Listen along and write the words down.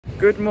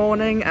Good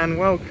morning and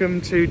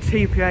welcome to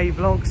TPA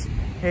Vlogs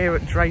here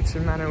at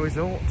Drayton Manor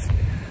Resort.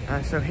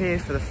 So here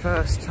for the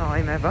first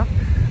time ever,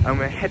 and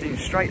we're heading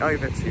straight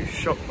over to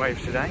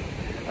Shockwave today.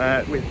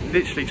 We've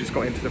literally just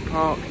got into the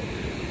park,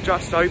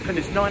 just opened.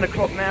 It's 9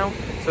 o'clock now,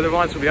 so the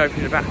rides will be open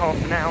in about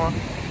half an hour.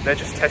 They're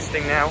just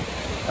testing now.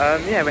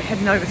 Yeah, we're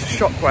heading over to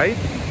Shockwave.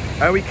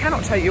 We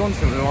cannot take you on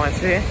some of the rides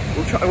here.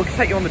 We'll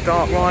take you on the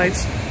dark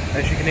rides.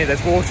 As you can hear,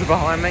 there's water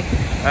behind me.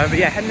 But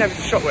yeah, heading over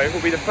to Shockwave,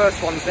 we'll be the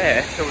first ones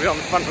there, so we'll be on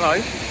the front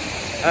row.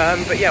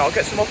 But yeah, I'll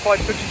get some off-ride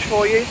footage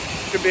for you.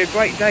 It's going to be a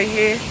great day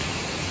here,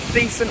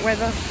 decent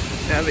weather.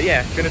 But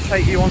yeah, going to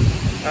take you on,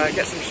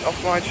 get some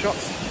off-ride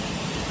shots.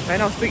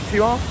 Then I'll speak to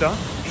you after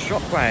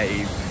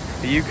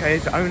Shockwave, the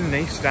UK's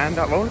only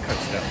stand-up roller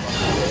coaster.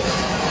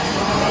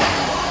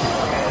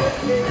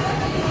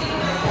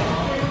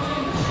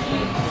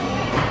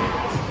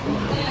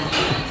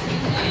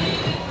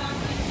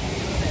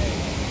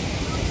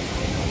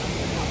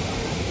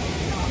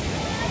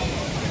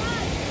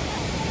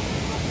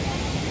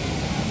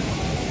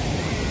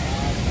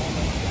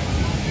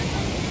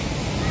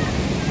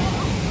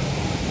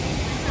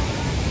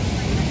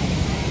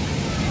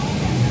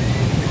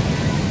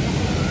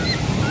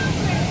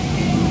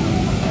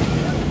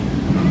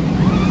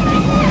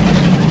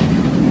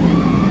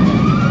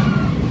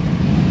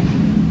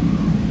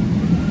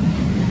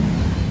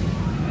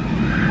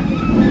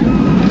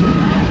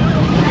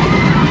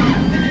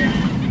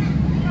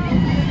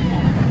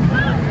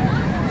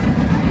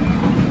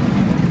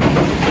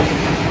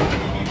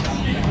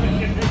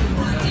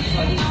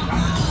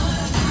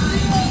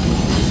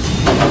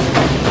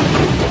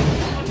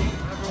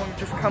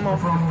 Come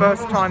off the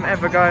first time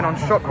ever going on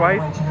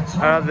Shockwave,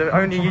 the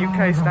only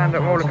UK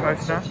stand-up roller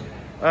coaster.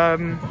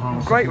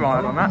 Great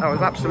ride on that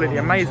was absolutely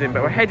amazing.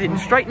 But we're heading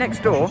straight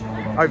next door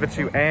over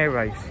to Air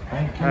Race.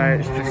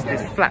 It's just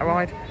this flat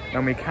ride,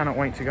 and we cannot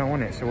wait to go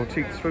on it. So we'll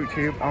speak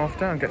to you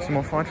after and get some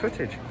more ride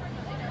footage.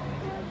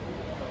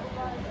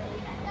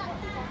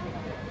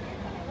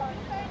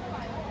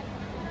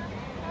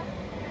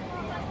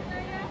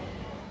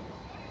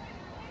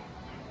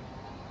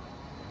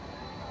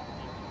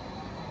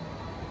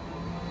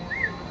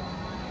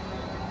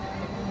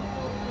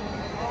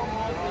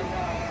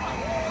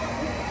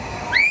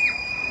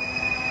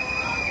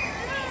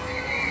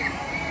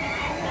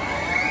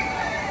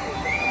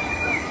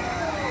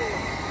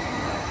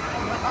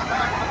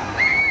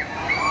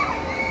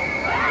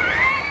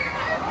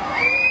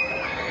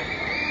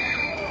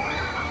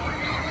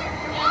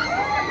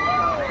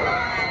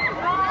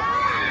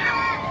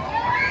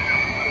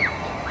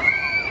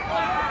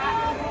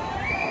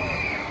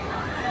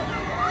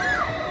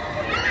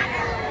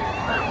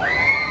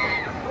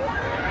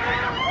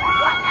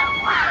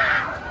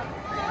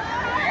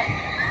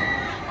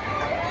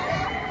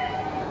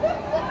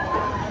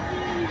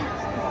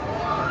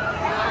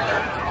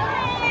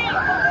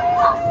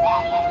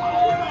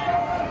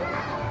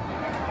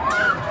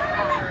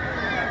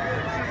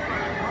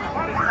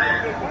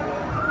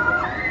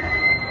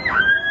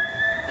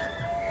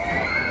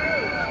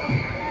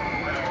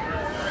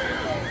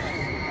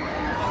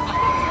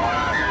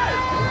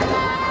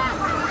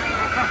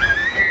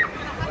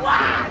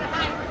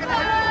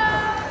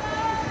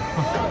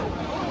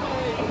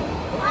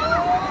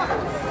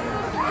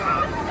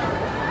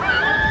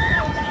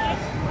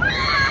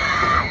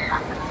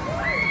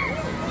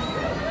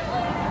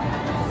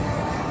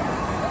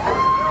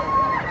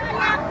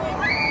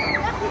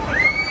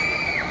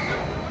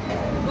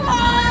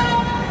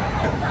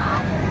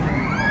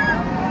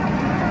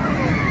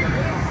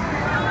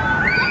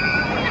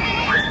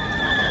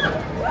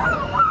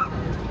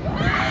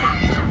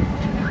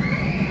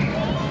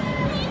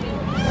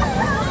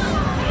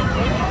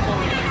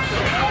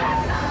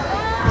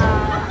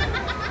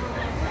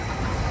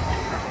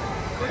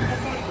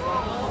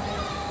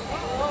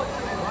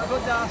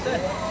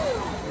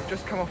 We've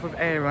just come off of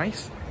Air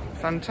Race.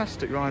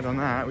 Fantastic ride on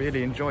that,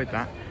 really enjoyed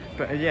that.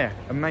 But yeah,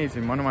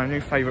 amazing, one of my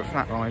new favourite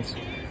flat rides.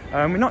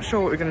 We're not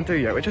sure what we're going to do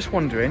yet, we're just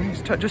wondering.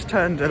 It's just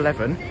turned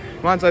 11,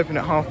 rides open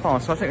at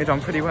past, so I think we've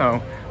done pretty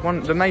well.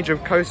 The major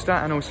coaster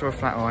and also a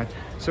flat ride.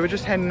 So we're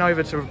just heading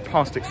over to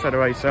past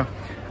Accelerator,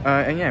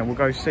 and yeah, we'll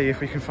go see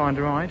if we can find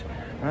a ride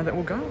that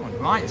we'll go on.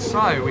 Right,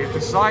 so we've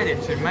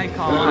decided to make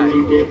our way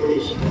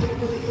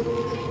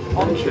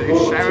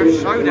onto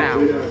Sheriff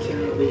Showdown.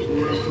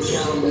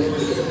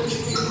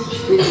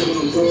 So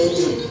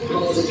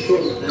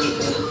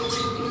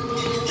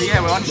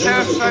yeah, we're on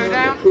Sheriff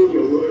Showdown.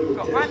 We've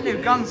got brand new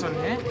guns on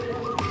here,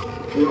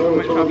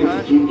 which I've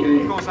heard.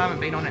 Of course, I haven't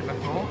been on it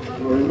before.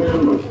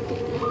 Remember,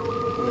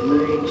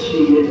 remain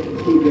seated,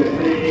 keep your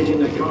hands in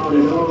the car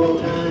at all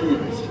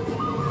times.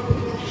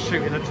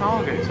 Shooting the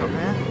targets up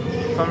here.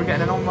 So I'm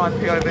getting an on-ride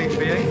POV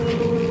for you.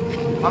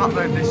 I'll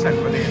upload this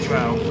separately as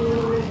well.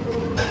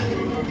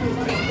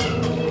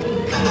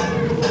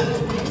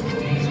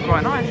 It's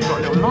quite nice, you've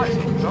got little lights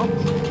on the top.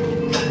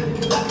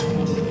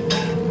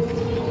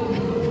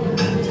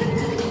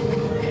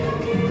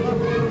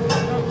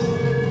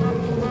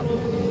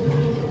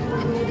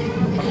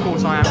 Of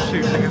course I am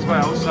shooting as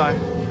well, so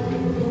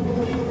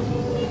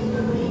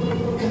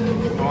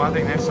I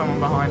think there's someone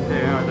behind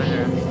here, over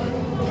here.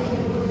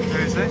 Who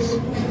is this? You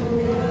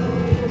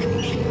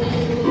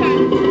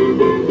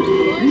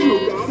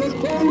got a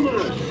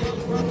bonus!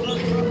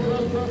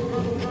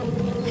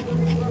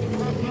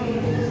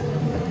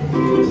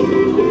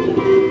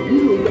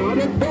 You got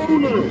a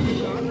bonus!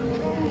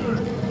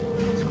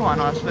 It's quite a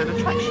nice little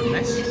attraction,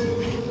 this.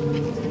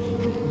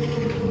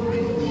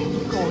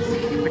 Of course,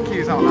 the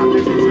queues aren't that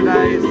busy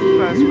today, it's the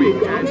first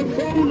weekend.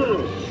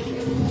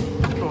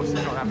 Of course,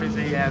 it's not that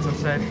busy, as I've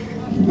said.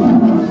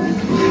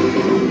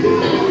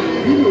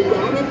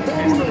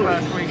 It's the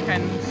first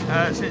weekend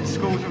since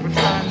schools have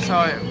returned, so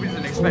I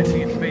wasn't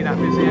expecting it to be that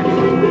busy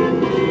anyway.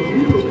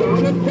 You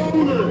got a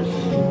bonus!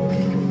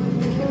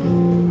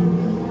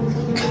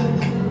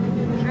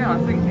 Yeah, I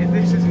think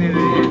this is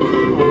nearly it, of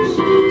course.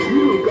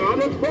 You got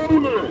a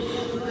bonus!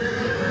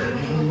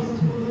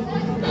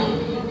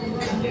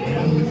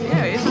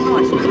 Yeah, it's a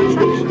nice little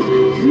attraction.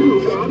 You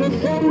got a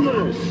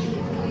bonus!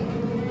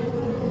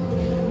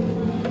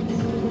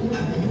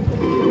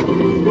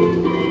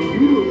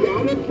 You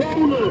got a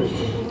bonus!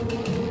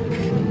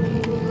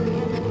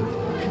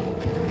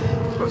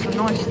 It's got some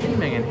nice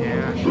theming in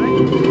here, actually.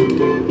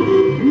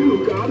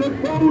 You got a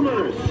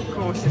bonus! Of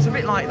course, it's a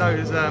bit like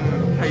those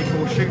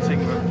pay-for shooting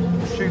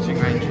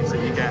ranges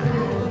that you get.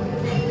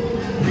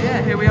 But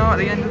yeah, here we are at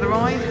the end of the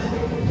ride.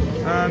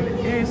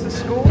 Here's the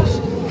scores.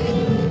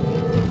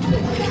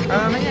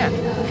 And yeah,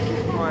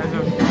 might as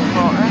well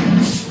start there.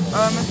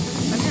 And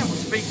yeah, we'll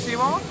speak to you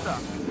after.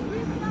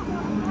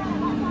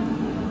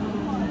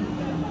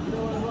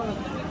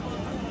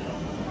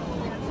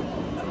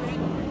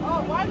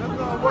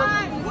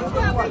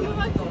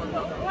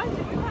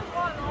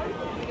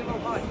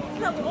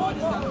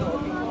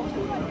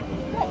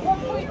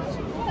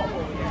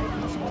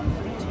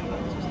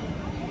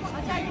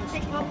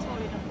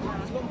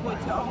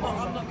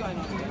 I'm not going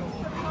on.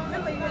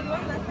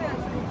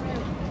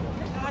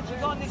 Had you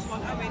gone this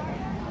one, I mean.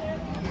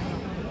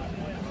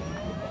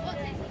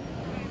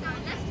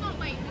 Let's not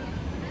wait.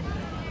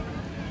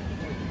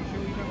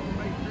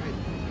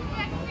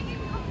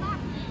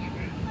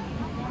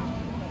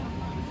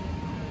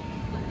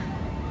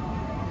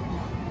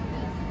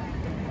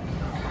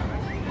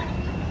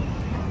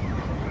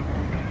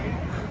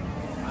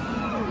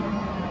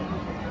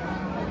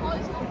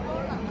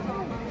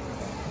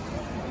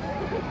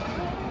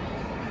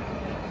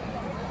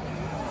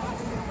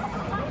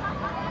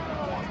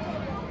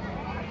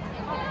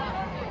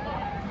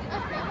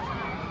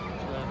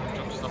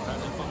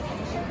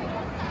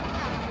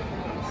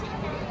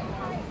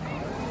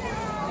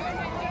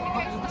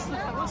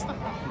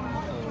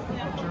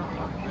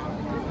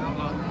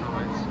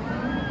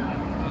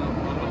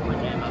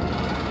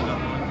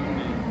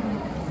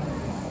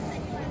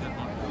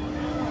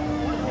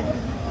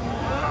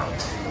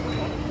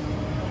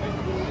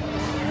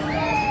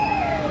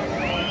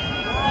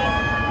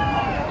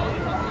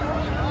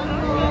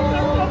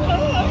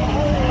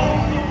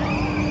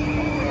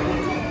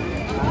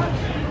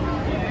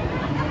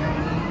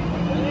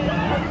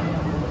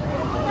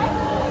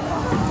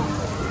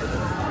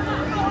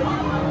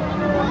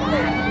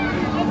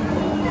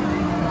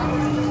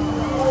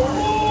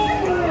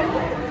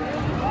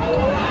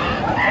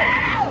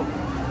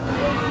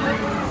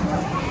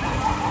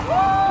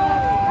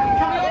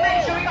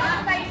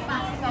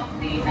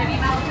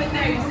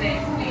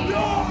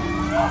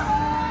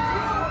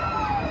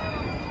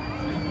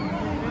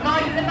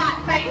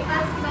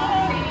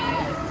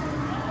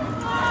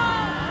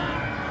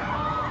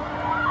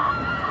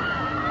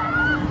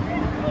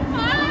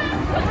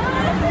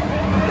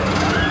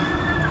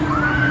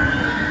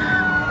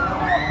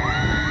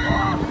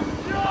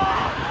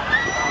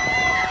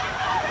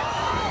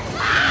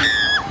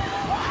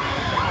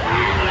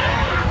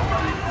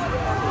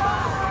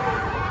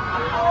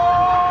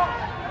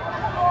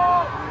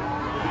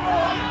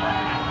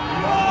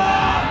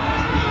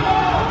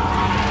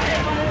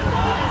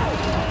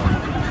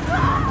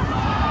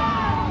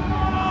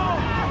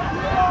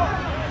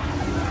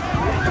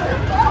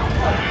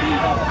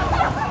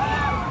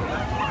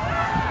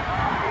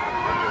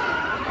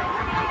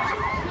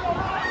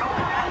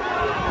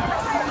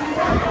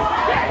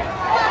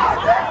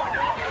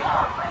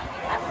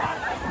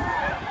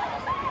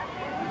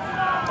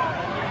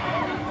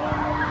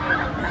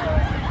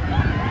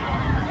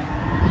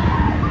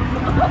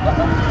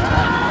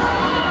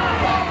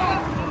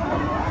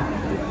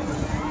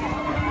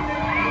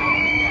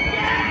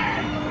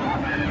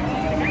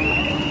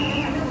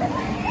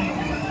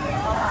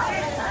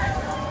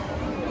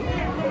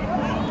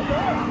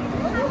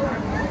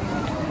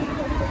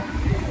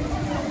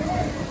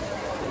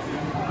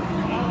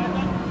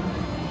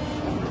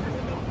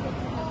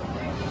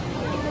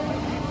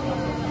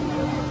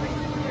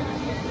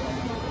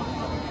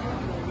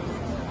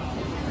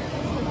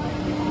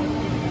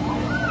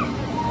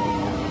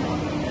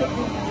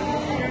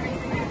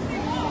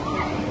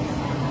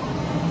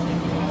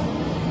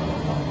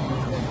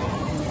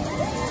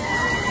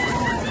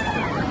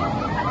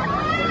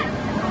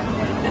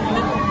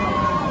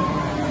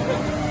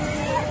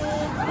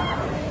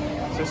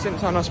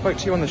 Since I spoke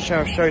to you on the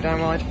Sheriff Showdown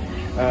ride,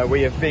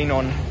 We have been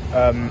on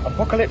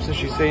Apocalypse,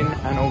 as you've seen,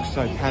 and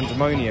also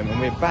Pandemonium, and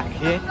we're back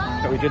here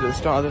that we did at the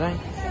start of the day,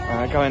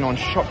 going on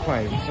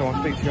Shockwave. So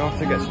I'll speak to you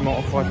after, get some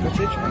modified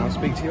footage, and I'll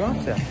speak to you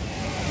after.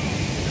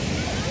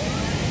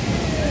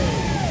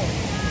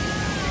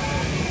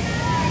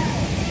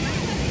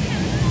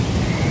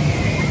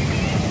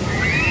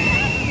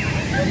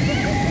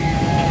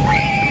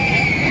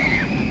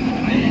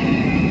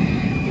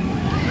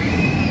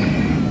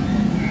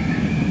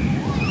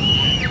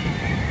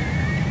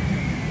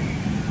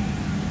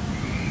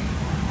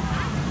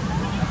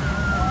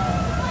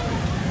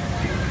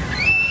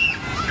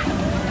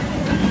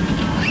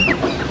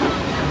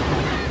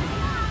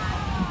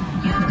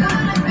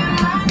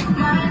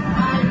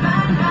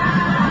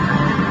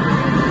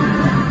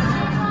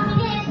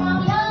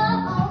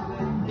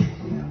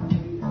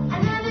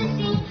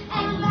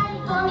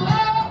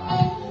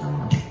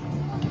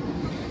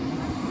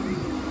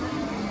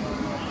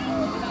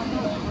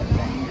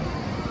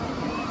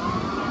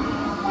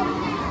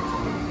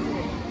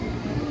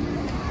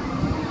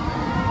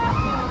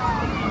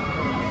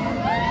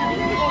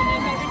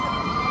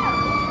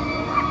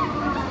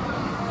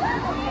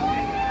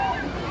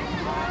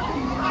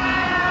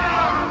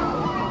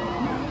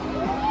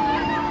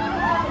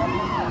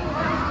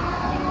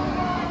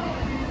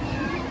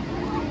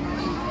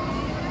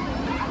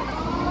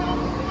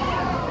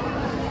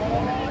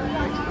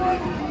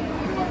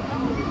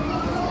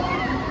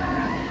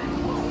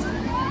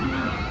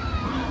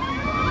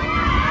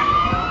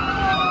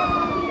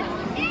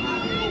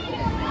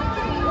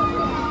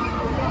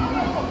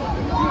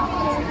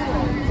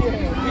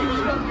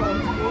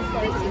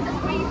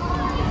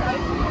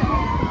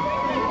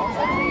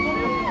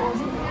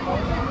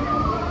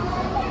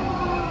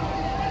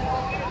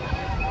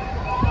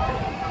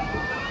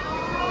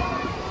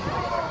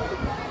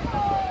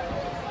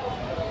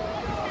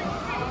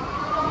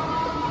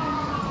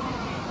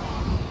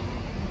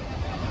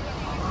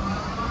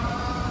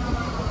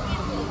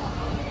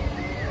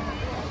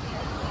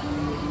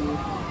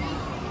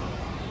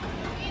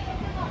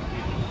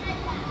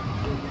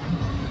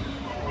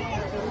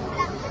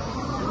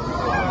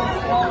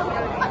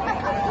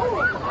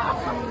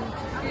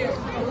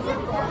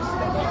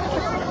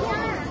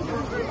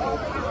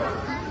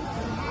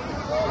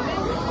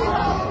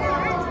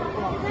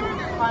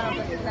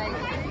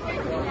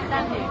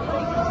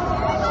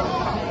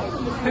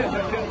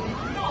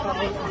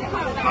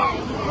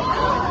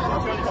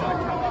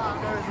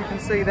 As you can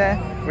see there,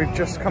 we've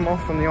just come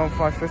off from the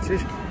on-fire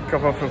footage,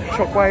 come off of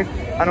Shockwave,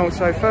 and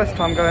also first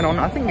time going on,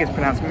 I think it's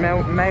pronounced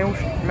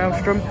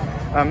Maelstrom,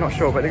 I'm not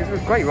sure, but it was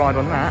a great ride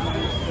on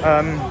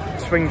that.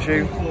 Swings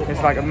you,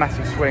 it's like a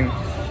massive swing.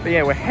 But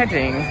yeah, we're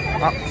heading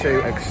up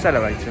to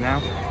Accelerator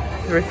now.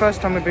 It's the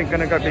first time we've been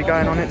going to be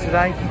going on it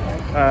today.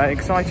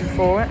 Excited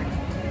for it.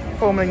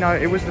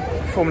 It was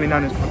formerly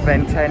known as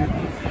Ben 10,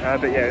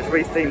 but yeah, it's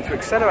rethemed to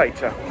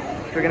Accelerator.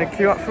 So we're going to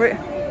queue up for it.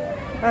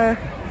 A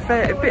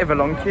bit of a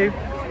long queue,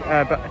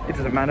 but it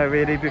doesn't matter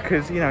really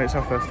because you know it's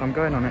our first time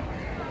going on it.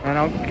 And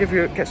I'll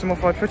get some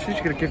off-ride footage,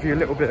 going to give you a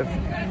little bit of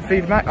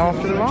feedback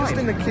after the ride. Just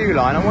in the queue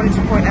line, I wanted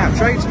to point out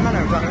Drayton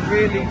Manor have done a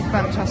really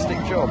fantastic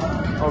job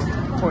of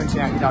pointing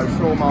out, you know,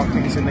 floor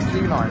markings in the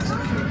queue lines.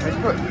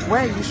 They've put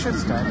where you should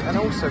stand and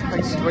also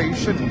places where you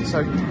shouldn't.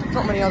 So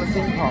not many other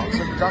theme parks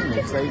have done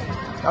this. They've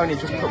only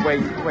just put where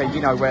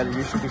you know where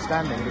you should be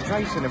standing. But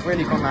Drayton have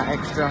really gone that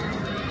extra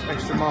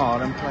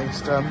mile and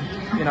placed,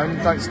 you know,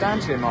 don't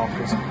stand here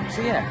markers.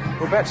 So yeah,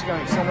 we're about to go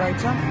on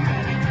Accelerator.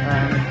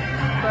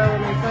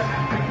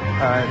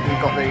 We've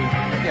got the,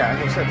 yeah,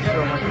 as I said, the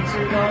film markers.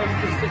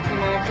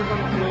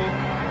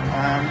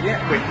 Yeah,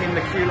 we're in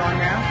the queue line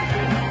now.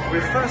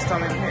 We're first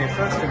time in here,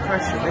 first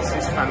impression, this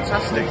is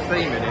fantastic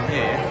theming in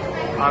here.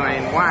 I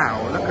mean,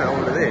 wow, look at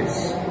all of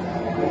this.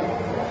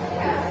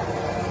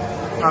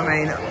 I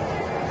mean,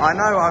 I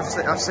know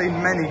I've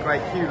seen many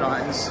great queue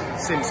lines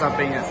since I've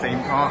been at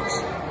theme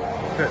parks,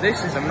 but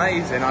this is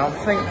amazing. I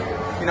think,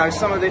 you know,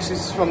 some of this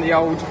is from the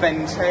old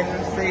Ben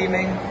 10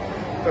 theming,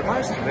 but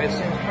most of it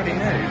seems pretty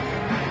new.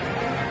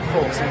 Of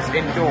course, it's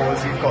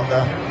indoors, you've got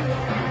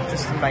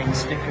just the main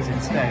stickers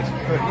instead.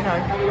 But, you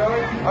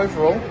know,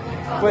 overall,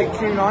 great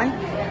queue line,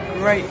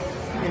 great,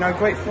 you know,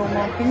 great floor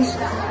markings,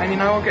 and, you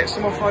know, I'll get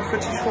some off-ride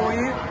footage for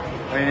you.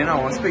 And, you know,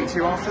 I'll speak to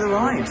you after the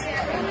ride.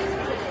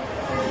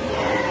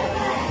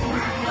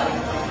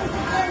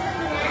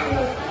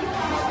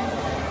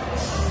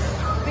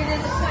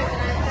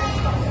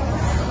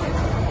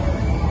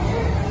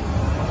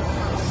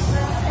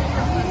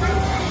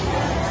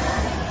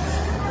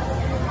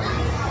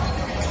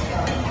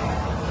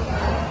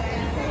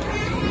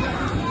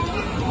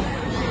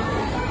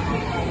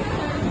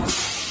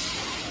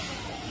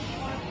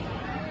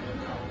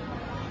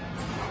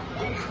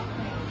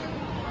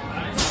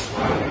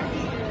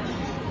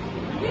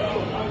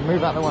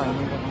 Move out the way,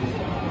 move out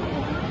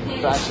the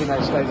way. But actually,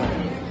 no, stay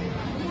there.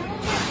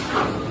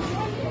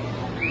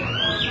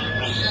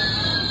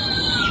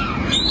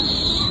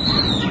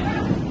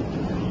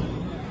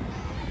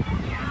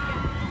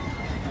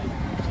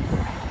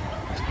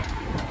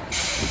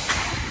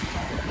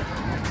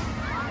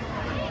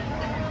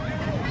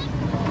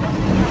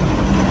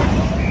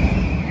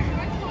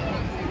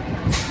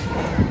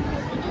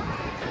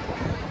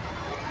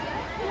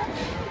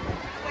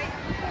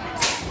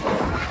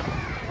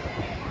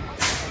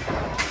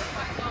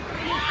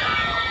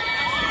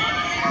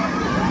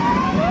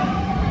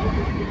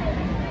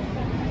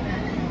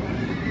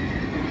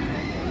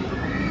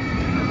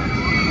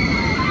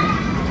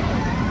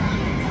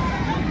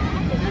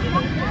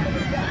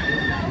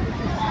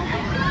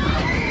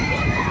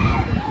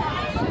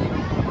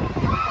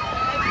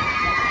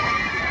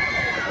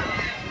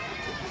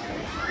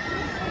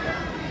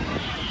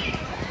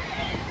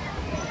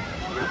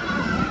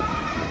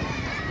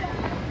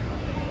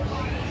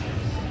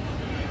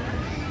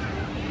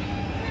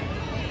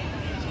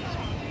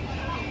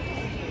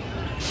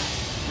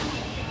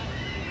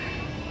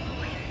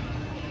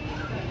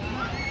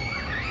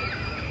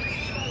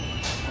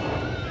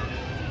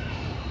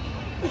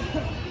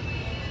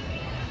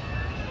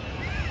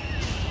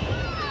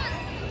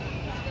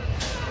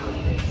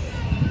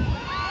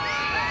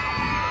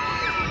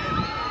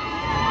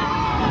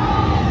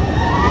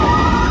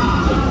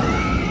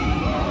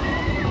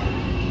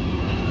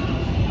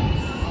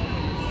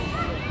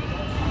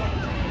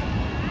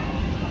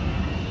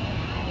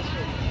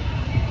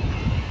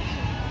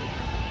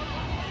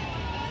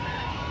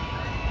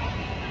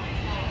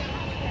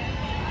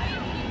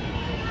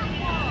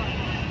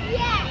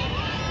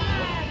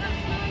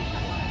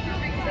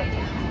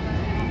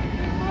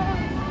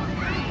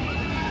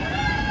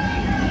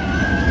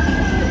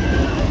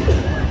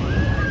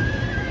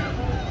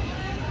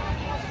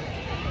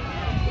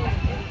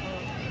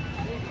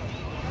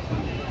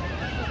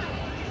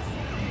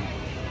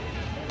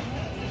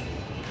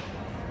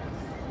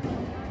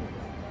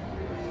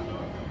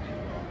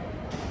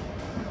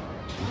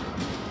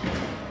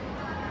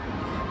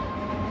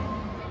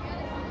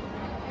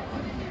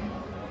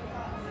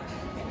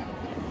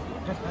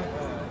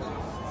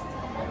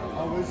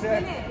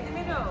 In it, in the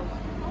middle.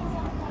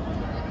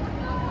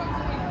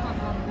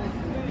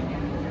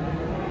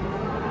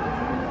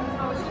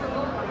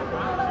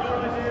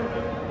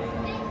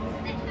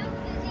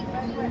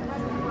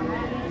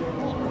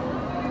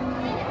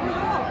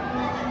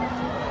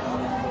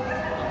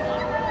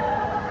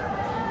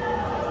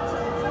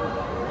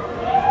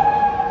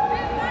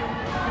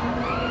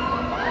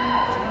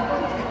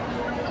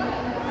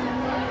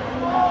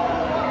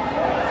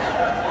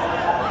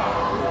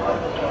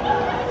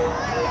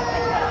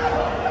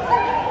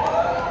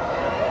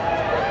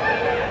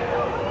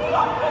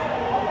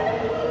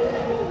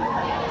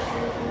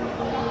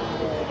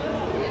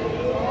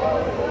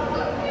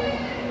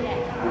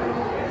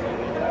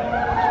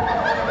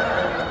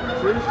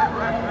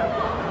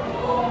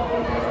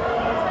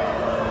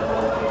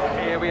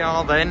 Here we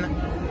are then,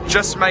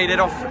 just made it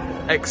off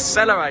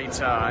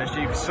Accelerator, as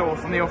you saw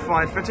from the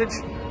off-ride footage.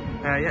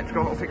 Yet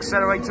got off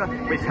Accelerator,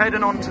 we're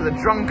heading on to the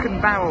Drunken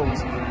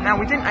Barrels. Now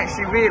we didn't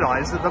actually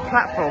realise that the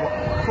platform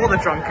for the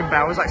Drunken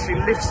Barrels actually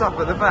lifts up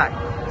at the back.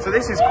 So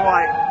this is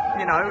quite,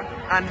 you know,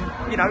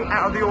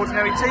 out of the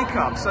ordinary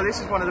teacups. So this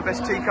is one of the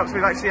best teacups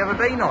we've actually ever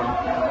been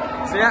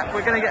on. So yeah,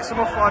 we're going to get some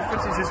off-ride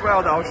footage as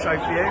well that I'll show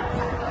for you.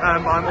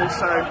 I'm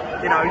also,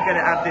 going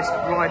to add this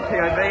ride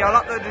POV.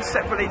 I'll upload this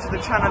separately to the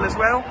channel as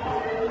well.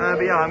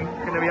 But yeah, I'm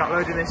going to be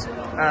uploading this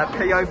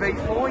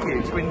POV for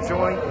you to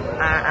enjoy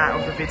out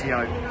of the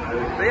video.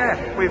 But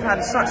yeah, we've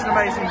had such an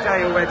amazing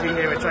day already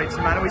here at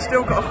Drayton Manor. We've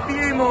still got a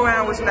few more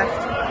hours left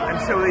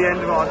until the end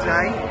of our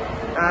day.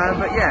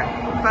 But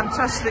yeah,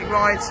 fantastic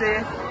rides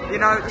here.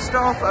 The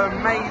staff are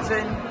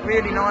amazing,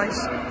 really nice,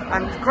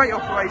 and great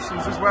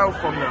operations as well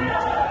from them.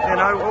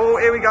 Oh,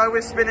 here we go,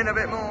 we're spinning a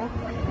bit more.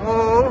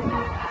 Whoa,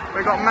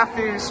 we've got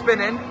Matthew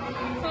spinning.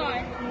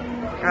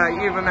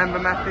 You remember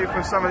Matthew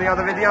from some of the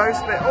other videos,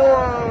 but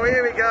oh,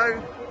 here we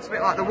go. It's a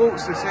bit like the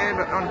waltzers here,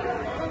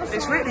 but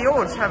it's really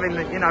odd having,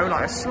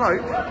 like a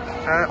slope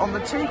on the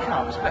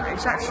teacups, but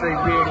it's actually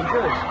really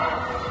good.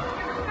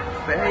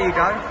 But here you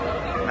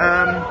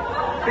go.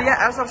 But yeah,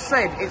 as I've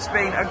said, it's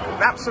been an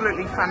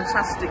absolutely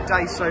fantastic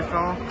day so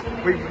far.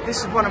 This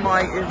is one of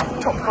my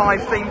top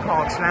 5 theme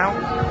parks now.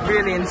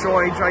 Really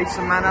enjoy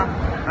Drayton Manor.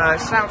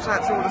 Shout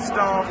out to all the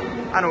staff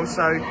and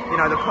also,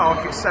 the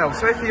park itself.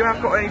 So if you have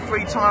got any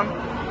free time,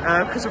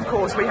 because of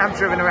course we have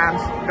driven around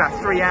about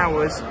 3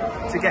 hours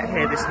to get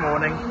here this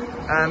morning.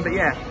 But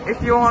yeah,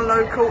 if you are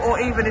local, or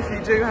even if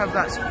you do have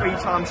that free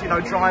time to,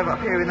 drive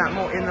up here in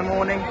the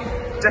morning,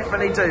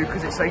 definitely do,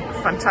 because it's a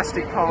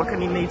fantastic park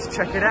and you need to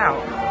check it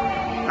out.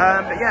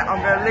 But yeah,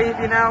 I'm going to leave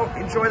you now,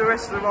 enjoy the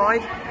rest of the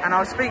ride, and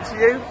I'll speak to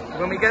you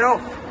when we get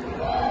off.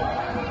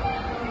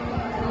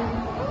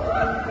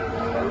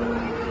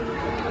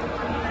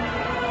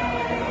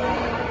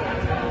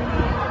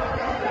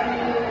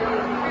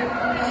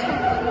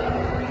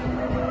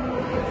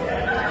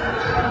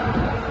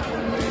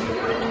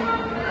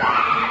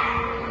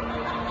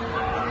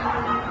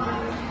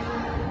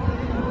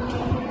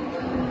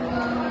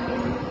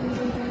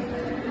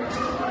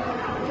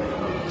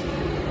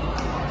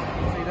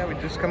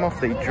 Just come off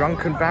the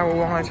Drunken Barrel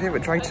ride here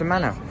at Drayton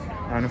Manor,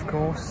 and of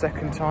course,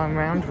 second time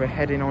round, we're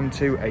heading on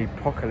to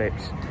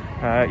Apocalypse.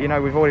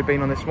 We've already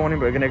been on this morning,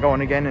 but we're going to go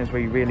on again as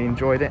we really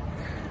enjoyed it.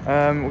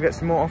 We'll get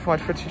some more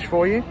off-ride footage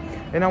for you,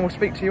 and I will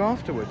speak to you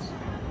afterwards.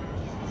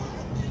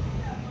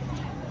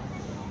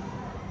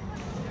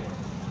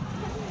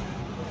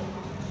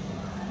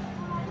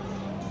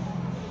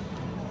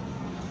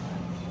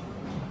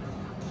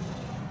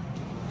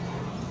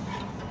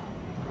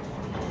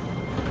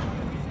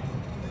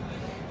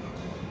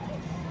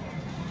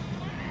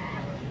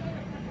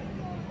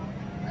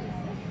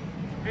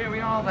 Here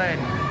we are then,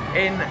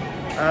 in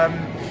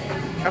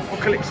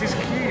Apocalypse's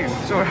Queue.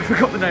 Sorry, I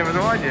forgot the name of the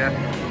ride,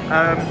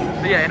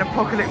 but yeah, in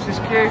Apocalypse's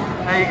Queue.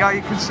 There you go,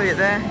 you can see it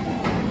there.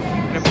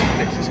 In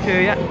Apocalypse's Queue,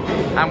 yeah.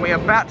 And we're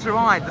about to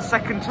ride the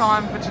second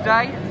time for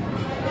today.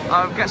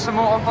 I'll get some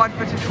more off-ride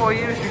footage for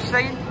you, as you've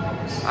seen.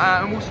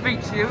 And we'll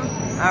speak to you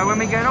when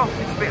we get off.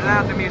 It's a bit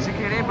loud, the music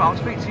in here, but I'll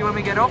speak to you when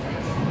we get off.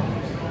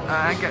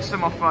 And get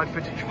some off-ride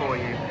footage for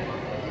you.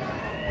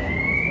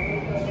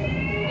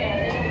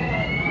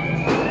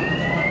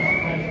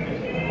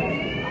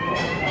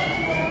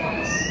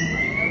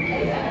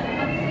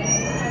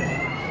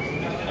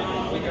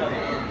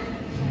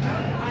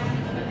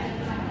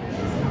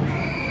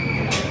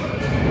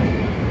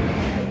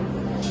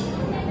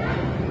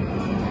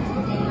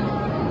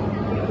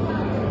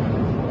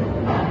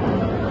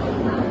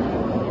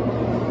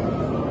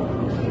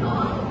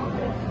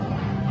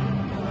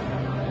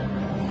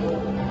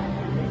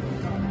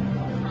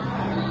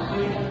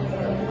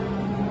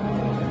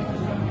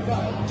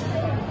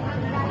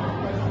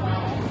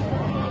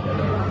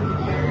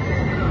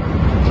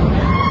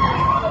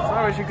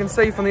 As you can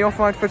see from the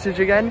off-ride footage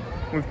again,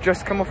 we've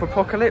just come off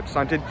Apocalypse.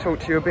 I did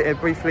talk to you a bit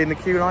briefly in the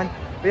queue line,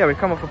 but yeah, we've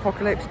come off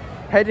Apocalypse,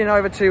 heading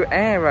over to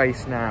Air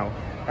Race now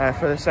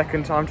for the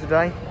second time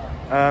today.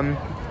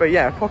 But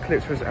yeah,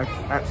 Apocalypse was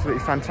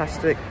absolutely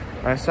fantastic,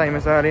 same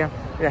as earlier.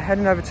 Yeah,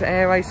 heading over to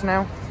Air Race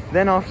now.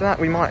 Then after that,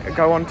 we might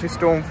go on to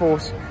Storm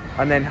Force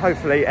and then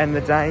hopefully end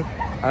the day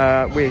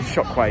with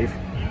Shockwave.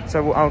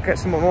 So I'll get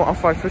some more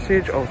off-road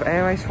footage of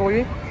air race for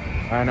you,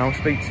 and I'll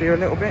speak to you a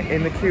little bit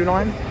in the queue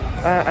line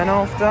and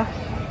after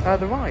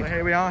the ride. So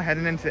here we are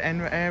heading into the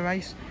air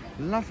race.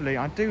 Lovely.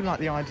 I do like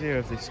the idea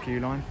of this queue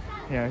line,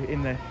 you know,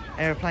 in the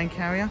aeroplane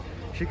carrier,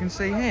 as you can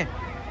see here.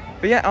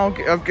 But yeah,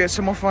 I'll get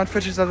some off-road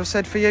footage, as I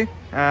said, for you.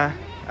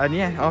 And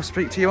yeah, I'll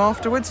speak to you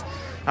afterwards.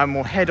 And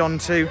we'll head on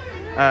to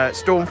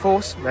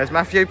Stormforce. There's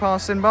Matthew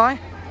passing by.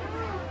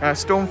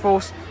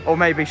 Stormforce, or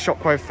maybe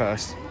Shockwave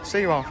first.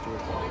 See you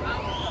afterwards.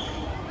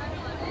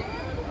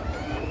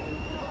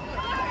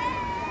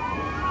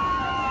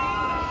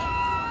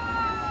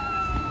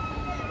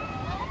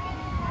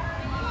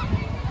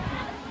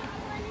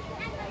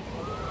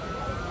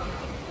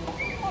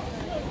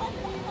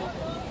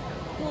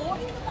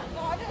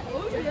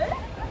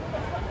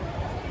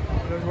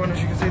 Everyone,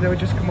 as you can see, they were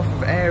just come off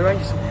of air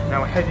race.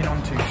 Now we're heading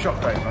on to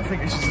Shockwave. I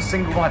think this is a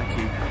single rider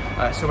queue,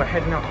 so we're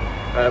heading up.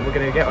 We're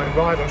going to get on a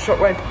ride on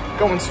Shockwave,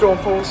 go on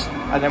Stormforce,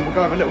 and then we'll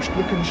go have a little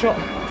look in the shop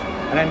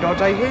and end our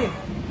day here.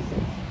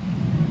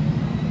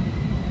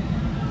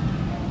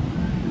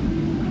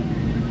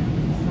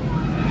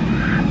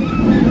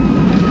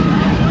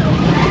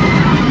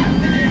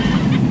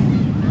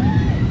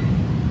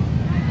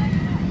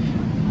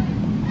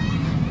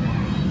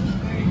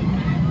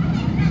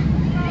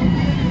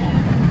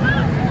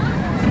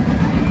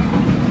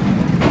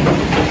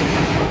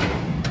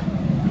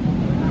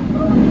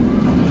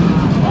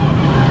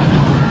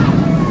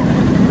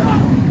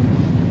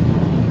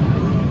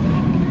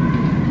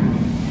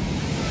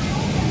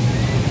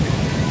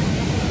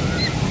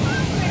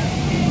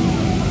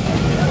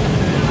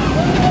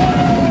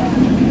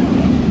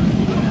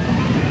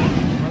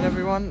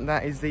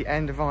 That is the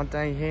end of our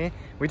day here.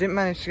 We didn't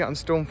manage to get on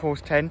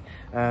Stormforce 10,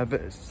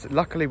 but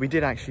luckily we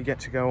did actually get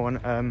to go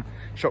on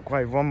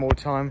Shockwave one more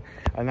time,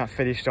 and that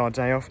finished our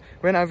day off.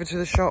 Went over to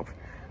the shop,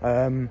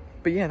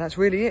 but yeah, that's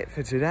really it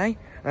for today.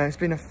 It's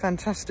been a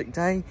fantastic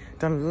day,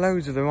 done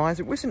loads of the rides.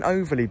 It wasn't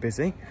overly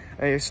busy,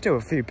 there's still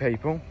a few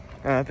people,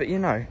 but you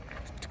know,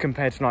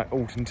 compared to like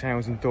Alton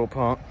Towers and Thorpe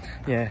Park,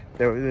 yeah,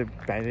 there were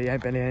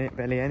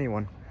barely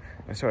anyone.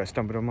 Sorry, I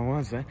stumbled on my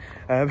words there,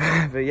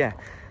 but yeah.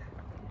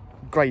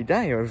 Great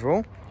day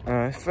overall.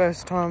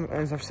 First time,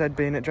 as I've said,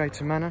 being at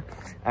Drayton Manor,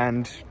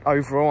 and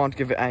overall I'd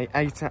give it an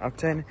 8 out of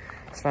 10.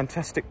 It's a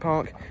fantastic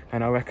park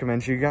and I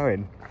recommend you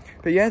going.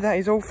 But yeah, that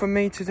is all from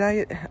me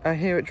today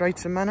here at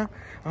Drayton Manor.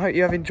 I hope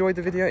you have enjoyed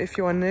the video. If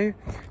you are new,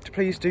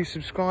 please do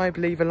subscribe,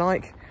 leave a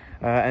like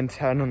and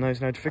turn on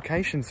those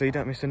notifications so you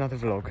don't miss another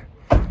vlog.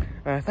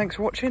 Thanks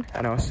for watching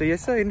and I'll see you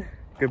soon.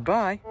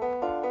 Goodbye.